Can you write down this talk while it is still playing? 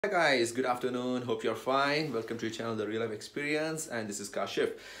Hi guys, good afternoon. Hope you're fine. Welcome to your channel, The Real Life Experience, and this is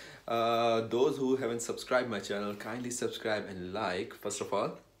Kashif. Those who haven't subscribed my channel, kindly subscribe and like first of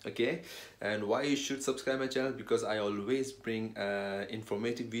all. Okay, and why you should subscribe my channel? Because I always bring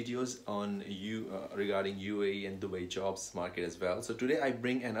informative videos on regarding UAE and Dubai jobs market as well. So today I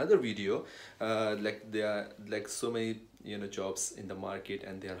bring another video. Like there are like so many jobs in the market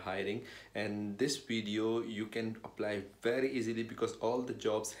and they are hiring, and this video you can apply very easily because all the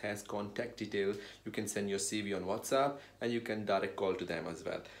jobs has contact detail. You can send your CV on WhatsApp and you can direct call to them as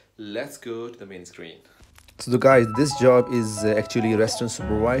well. Let's go to the main screen. So guys, this job is actually restaurant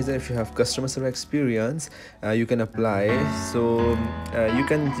supervisor. If you have customer service experience, you can apply. So you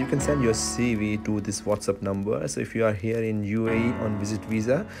can send your CV to this WhatsApp number. So if you are here in UAE on visit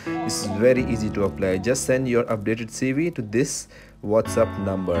visa, it's very easy to apply. Just send your updated CV to this WhatsApp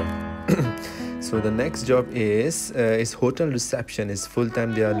number. So the next job is hotel reception. Is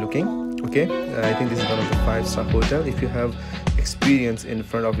full-time they are looking. Okay, I think this is one of the 5-star hotel. If you have experience in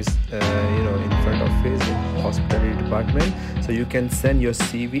front office, in front office in hospitality department, so you can send your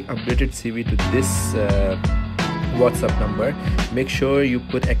CV, updated CV to this WhatsApp number. Make sure you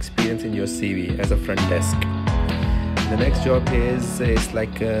put experience in your CV as a front desk. The next job is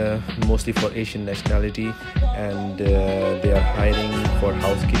like mostly for Asian nationality, and they are hiring for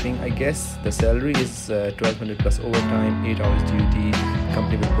housekeeping. I guess the salary is 1200 plus overtime, 8 hours duty.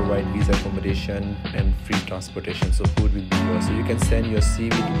 Company will provide visa, accommodation and free transportation, so food will be yours. So you can send your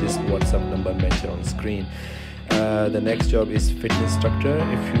CV to this WhatsApp number mentioned on screen. The next job is fitness instructor.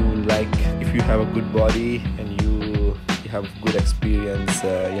 If you have a good body and you have good experience,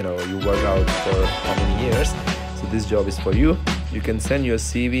 you work out for how many years, so this job is for you. You can send your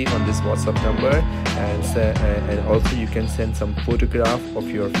CV on this WhatsApp number, and also you can send some photograph of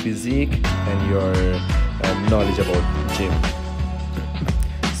your physique and your knowledge about gym.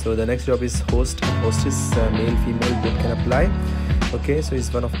 So the next job is hostess, male, female, both can apply. Okay, so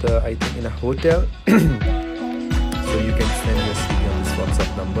it's one of the, I think, in a hotel. So you can send your CV on this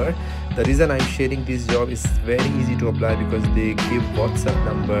WhatsApp number. The reason I'm sharing this job is very easy to apply because they give WhatsApp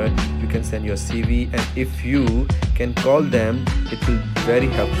number. You can send your CV, and if you can call them, it will be very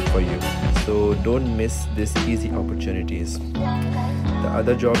helpful for you. So don't miss these easy opportunities. The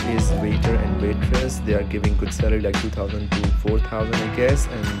other job is waiter and waitress. They are giving good salary, like 2,000 to 4,000 I guess,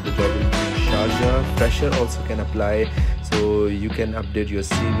 and the job will be in Sharjah. Fresher also can apply, so you can update your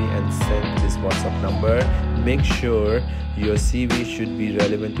CV and send this WhatsApp number. Make sure your CV should be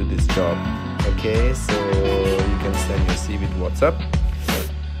relevant to this job. Okay, so you can send your CV to WhatsApp.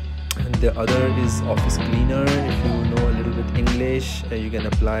 And the other is office cleaner. If you know a little bit English, you can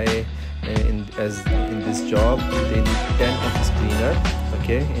apply in this job. They need 10 office cleaner,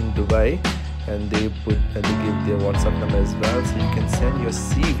 okay, in Dubai, and they give their WhatsApp number as well. So you can send your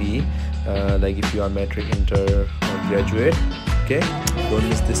CV, like if you are matric, inter or graduate. Okay, don't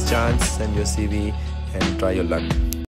miss this chance. Send your CV and try your luck.